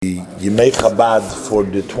Yemei Chabad for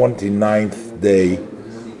the 29th day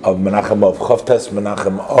of Menachem of Chavtes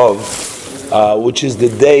Menachem of, which is the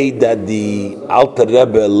day that the Alter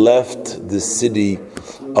Rebbe left the city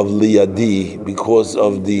of Liadi because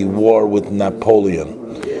of the war with Napoleon.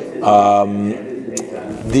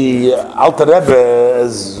 The Alter Rebbe,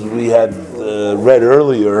 as we had read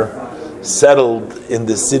earlier, settled in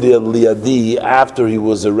the city of Liadi after he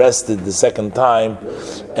was arrested the second time,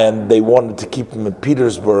 and they wanted to keep him in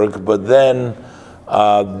Petersburg, but then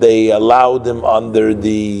they allowed him under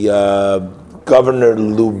the governor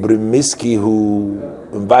Lubrimiski, who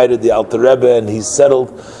invited the Alter Rebbe, and he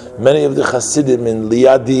settled many of the Hasidim in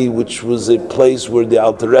Liadi, which was a place where the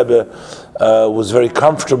Alter Rebbe was very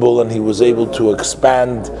comfortable, and he was able to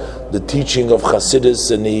expand the teaching of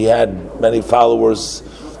Hasidus, and he had many followers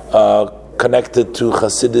connected to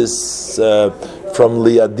Hasidus from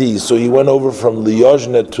Liadi. So he went over from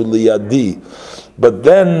Liozhne to Liadi. But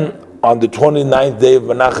then on the 29th day of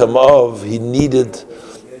Menachem Av, he needed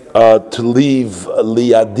to leave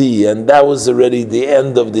Liadi, and that was already the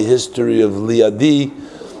end of the history of Liadi.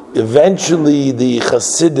 Eventually, the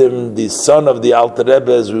Hasidim, the son of the Alter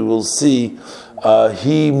Rebbe, as we will see,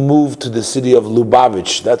 he moved to the city of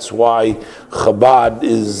Lubavitch. That's why Chabad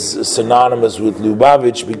is synonymous with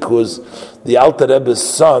Lubavitch, because the Alter Rebbe's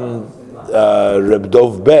son, Reb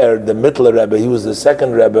Dov Ber, the Mittler Rebbe, he was the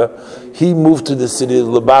second Rebbe, he moved to the city of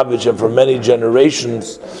Lubavitch, and for many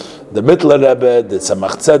generations, the Mittler Rebbe, the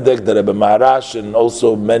Tzemach Tzedek, the Rebbe Maharash, and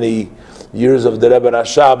also many years of the Rebbe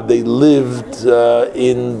Rashab, they lived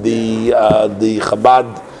in the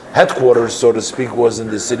Chabad headquarters, so to speak, was in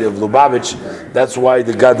the city of Lubavitch. That's why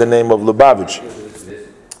they got the name of Lubavitch.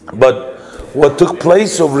 But what took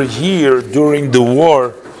place over here during the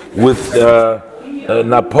war with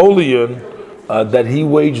Napoleon, that he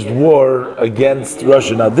waged war against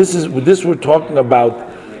Russia. Now this we're talking about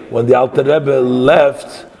when the Alter Rebbe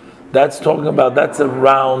left. That's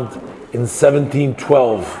around in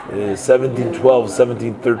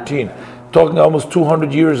 1713. Talking almost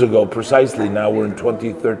 200 years ago, precisely. Now we're in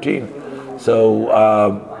 2013. So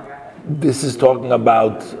this is talking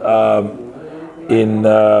about in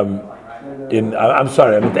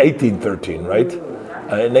 1813, right?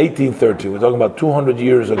 In 1813, we're talking about 200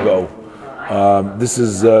 years ago. This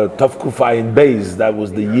is Tov Kufayin Beis. That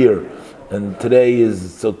was the year, and today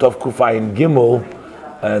is Tov Kufayin Gimel,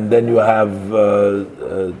 and then you have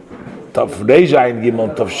Tov Reishayin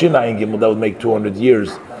Gimel, Tov Shinayin Gimel. That would make 200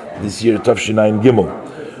 years. This year, Tov Shinayin Gimel.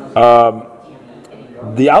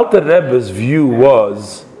 The Alter Rebbe's view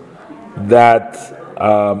was that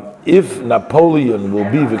if Napoleon will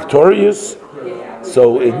be victorious,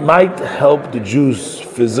 so it might help the Jews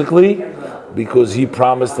physically, because he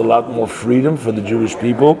promised a lot more freedom for the Jewish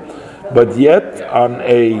people, but yet on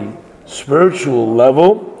a spiritual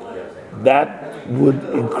level, that would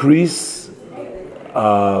increase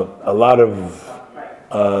a lot of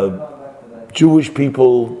Jewish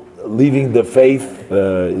people leaving the faith.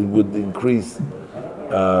 It would increase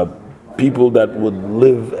people that would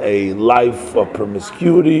live a life of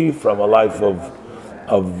promiscuity, from a life of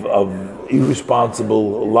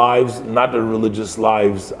irresponsible lives, not the religious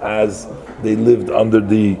lives as they lived under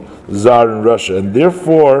the Tsar in Russia. And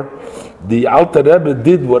therefore, the Alter Rebbe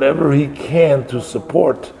did whatever he can to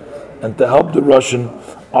support and to help the Russian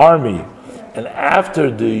army. And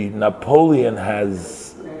after the Napoleon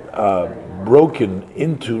has broken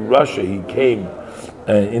into Russia, he came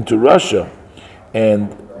into Russia,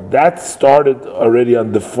 and that started already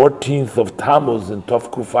on the 14th of Tammuz in Tov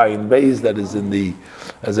Kufayin Beis. That is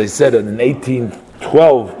as I said, in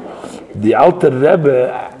 1812, the Alter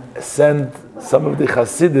Rebbe sent some of the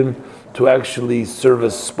Hasidim to actually serve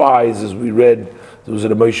as spies. As we read, there was a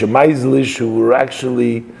Moshe Meislish who were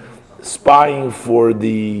actually spying for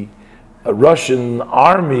the Russian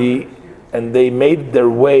army, and they made their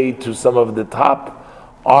way to some of the top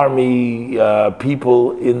army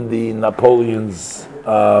people in the Napoleon's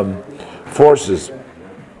forces.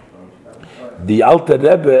 The Alter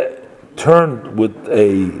Rebbe turned with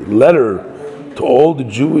a letter to all the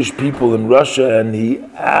Jewish people in Russia, and he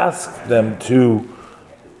asked them to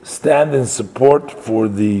stand in support for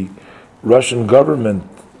the Russian government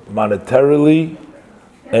monetarily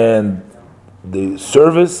and the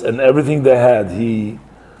service and everything they had. He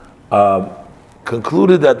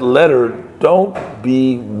concluded that letter: don't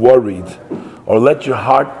be worried, or let your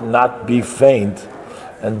heart not be faint,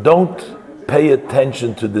 and don't pay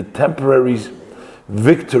attention to the temporary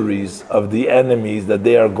victories of the enemies, that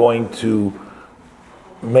they are going to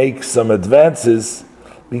make some advances,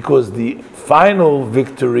 because the final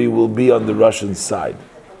victory will be on the Russian side.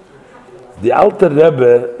 The Alter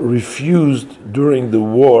Rebbe refused during the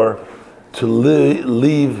war to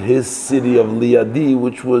leave his city of Liadi,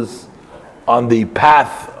 which was on the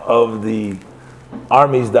path of the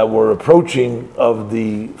armies that were approaching of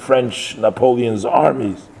the French Napoleon's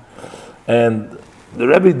armies. And the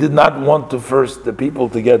Rebbe did not want the people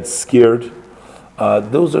to get scared.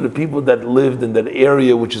 Those are the people that lived in that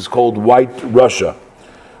area which is called White Russia.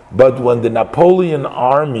 But when the Napoleon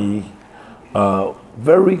army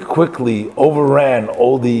very quickly overran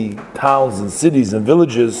all the towns and cities and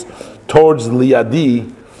villages towards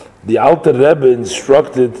Liadi, the Alter Rebbe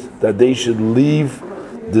instructed that they should leave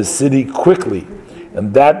the city quickly.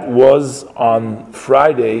 And that was on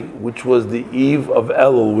Friday, which was the eve of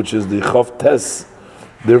Elul, which is the Chof Tes,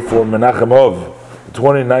 therefore Menachem Av, the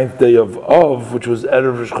 29th day of Av, which was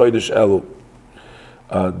Erev Rosh Chodesh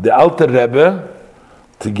Elul. The Alter Rebbe,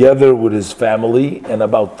 together with his family and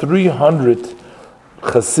about 300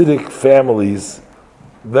 Hasidic families,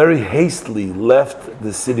 very hastily left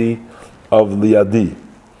the city of Liadi.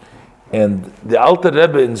 And the Alter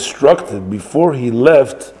Rebbe instructed before he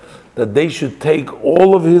left that they should take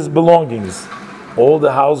all of his belongings, all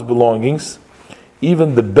the house belongings,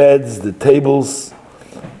 even the beds, the tables,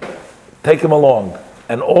 take them along.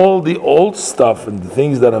 And all the old stuff and the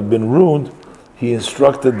things that have been ruined, he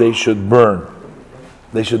instructed they should burn.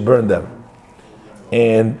 They should burn them.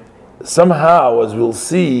 And somehow, as we'll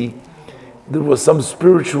see, there was some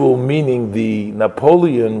spiritual meaning. The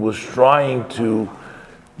Napoleon was trying to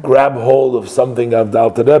grab hold of something of the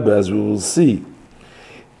Alter Rebbe, as we will see.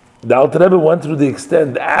 The Alter Rebbe went through the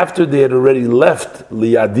extent, after they had already left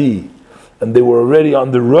Liadi, and they were already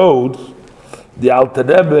on the road, the Alter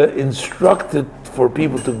Rebbe instructed for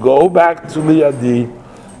people to go back to Liadi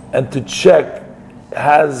and to check,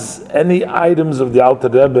 has any items of the Alter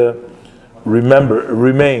Rebbe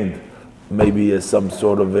remained? Maybe as some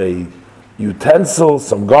sort of a utensil,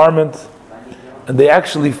 some garment. And they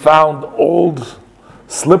actually found old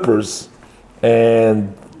slippers,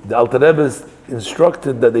 and the Alter Rebbe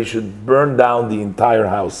instructed that they should burn down the entire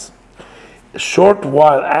house. A short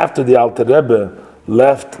while after the Alter Rebbe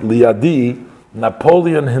left Liadi,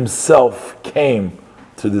 Napoleon himself came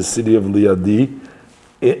to the city of Liadi,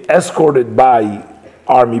 escorted by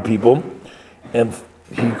army people, and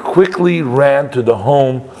he quickly ran to the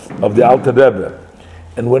home of the Alter Rebbe.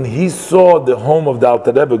 And when he saw the home of the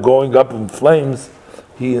Alter Rebbe going up in flames,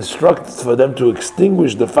 he instructed for them to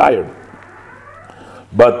extinguish the fire.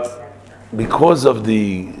 But because of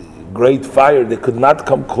the great fire, they could not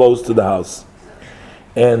come close to the house.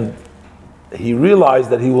 And he realized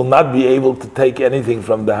that he will not be able to take anything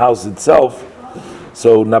from the house itself.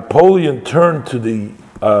 So Napoleon turned to the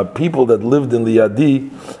people that lived in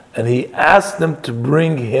Liadi, and he asked them to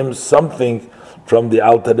bring him something from the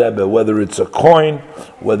Alter Rebbe, whether it's a coin,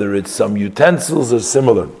 whether it's some utensils or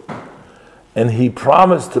similar. And he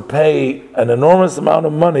promised to pay an enormous amount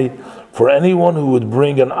of money for anyone who would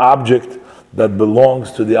bring an object that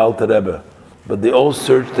belongs to the Alter Rebbe. But they all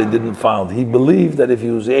searched, they didn't find. He believed that if he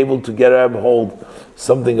was able to get a hold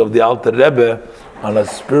something of the Alter Rebbe on a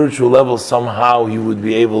spiritual level, somehow he would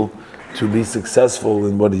be able to be successful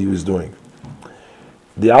in what he was doing.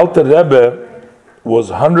 The Alter Rebbe was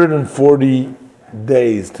 140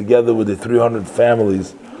 days together with the 300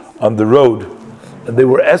 families on the road, and they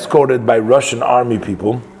were escorted by Russian army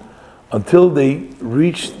people until they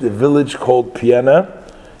reached the village called Piena,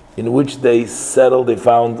 in which they settled. They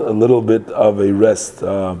found a little bit of a rest,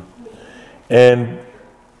 and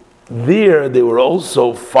there they were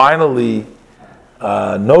also finally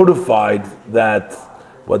notified that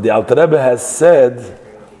what the Alter Rebbe has said,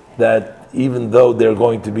 that even though they're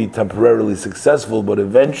going to be temporarily successful, but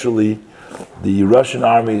eventually the Russian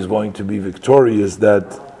army is going to be victorious,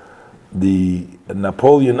 that the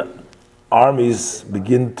Napoleon armies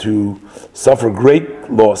begin to suffer great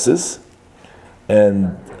losses.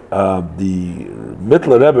 And the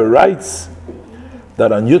Mittler Rebbe writes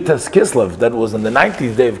that on Yutes Kislev, that was on the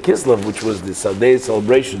 19th day of Kislev, which was the day of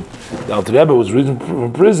celebration, the Alter Rebbe was risen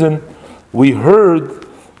from prison, we heard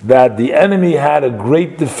that the enemy had a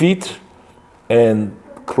great defeat and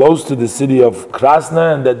close to the city of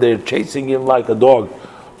Krasna, and that they're chasing him like a dog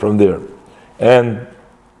from there. And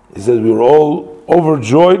he says we were all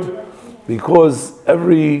overjoyed because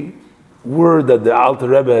every word that the Alter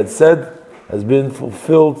Rebbe had said has been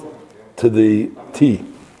fulfilled to the T,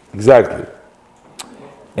 exactly.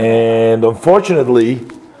 And unfortunately,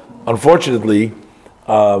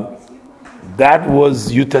 that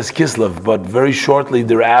was Yutes Kislev, but very shortly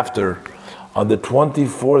thereafter, on the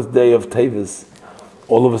 24th day of Tevis,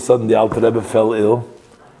 all of a sudden the Alter Rebbe fell ill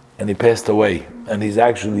and he passed away. And he's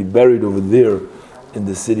actually buried over there in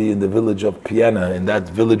the city, in the village of Piena, in that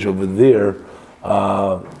village over there.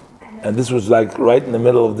 And this was like right in the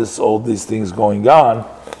middle of all these things going on.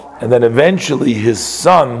 And then eventually his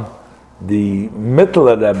son, the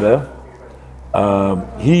Mittler Rebbe,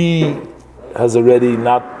 he has already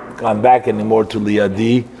not gone back anymore to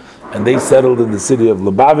Liadi, and they settled in the city of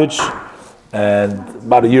Lubavitch. And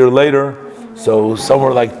about a year later, so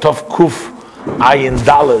somewhere like Tov Kuf Ayin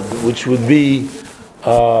Daled, which would be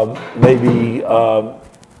maybe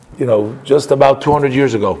just about 200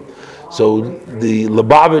 years ago. So the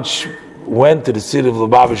Lubavitch went to the city of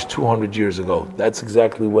Lubavitch 200 years ago. That's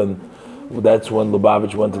exactly when Lubavitch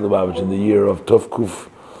went to Lubavitch, in the year of Tov Kuf,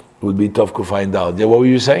 would be Tov Kuf Ayin Daled. Yeah, what were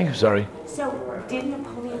you saying? Sorry. So did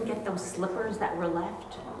Napoleon get those slippers that were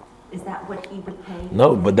left? Is that what he would pay?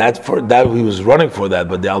 No, but that he was running for that,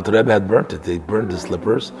 but the Alter Rebbe had burnt it. They burned the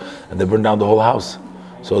slippers, and they burned down the whole house.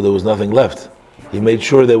 So there was nothing left. He made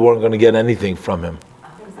sure they weren't going to get anything from him.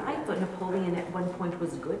 Because I thought Napoleon at one point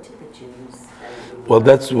was good to the Jews. Well,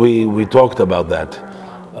 we talked about that.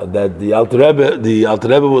 That the Alter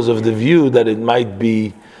Rebbe was of the view that it might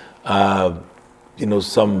be,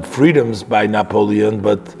 some freedoms by Napoleon,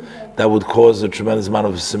 but that would cause a tremendous amount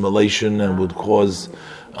of assimilation and would cause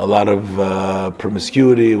a lot of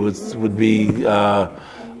promiscuity. It would be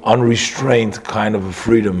unrestrained kind of a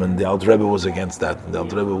freedom, and the Alter Rebbe was against that. The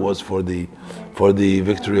Alter Rebbe was for the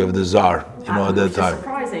victory of the Czar, at that time.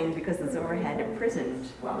 Surprising because the Tsar had imprisoned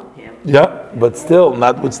him. Yeah, but still,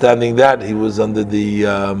 notwithstanding that, he was under the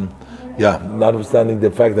notwithstanding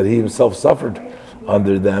the fact that he himself suffered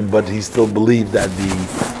under them, but he still believed that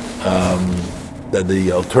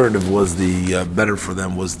the alternative was the better for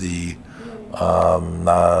them was the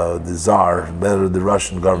Tsar, better the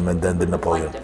Russian government than the Napoleon.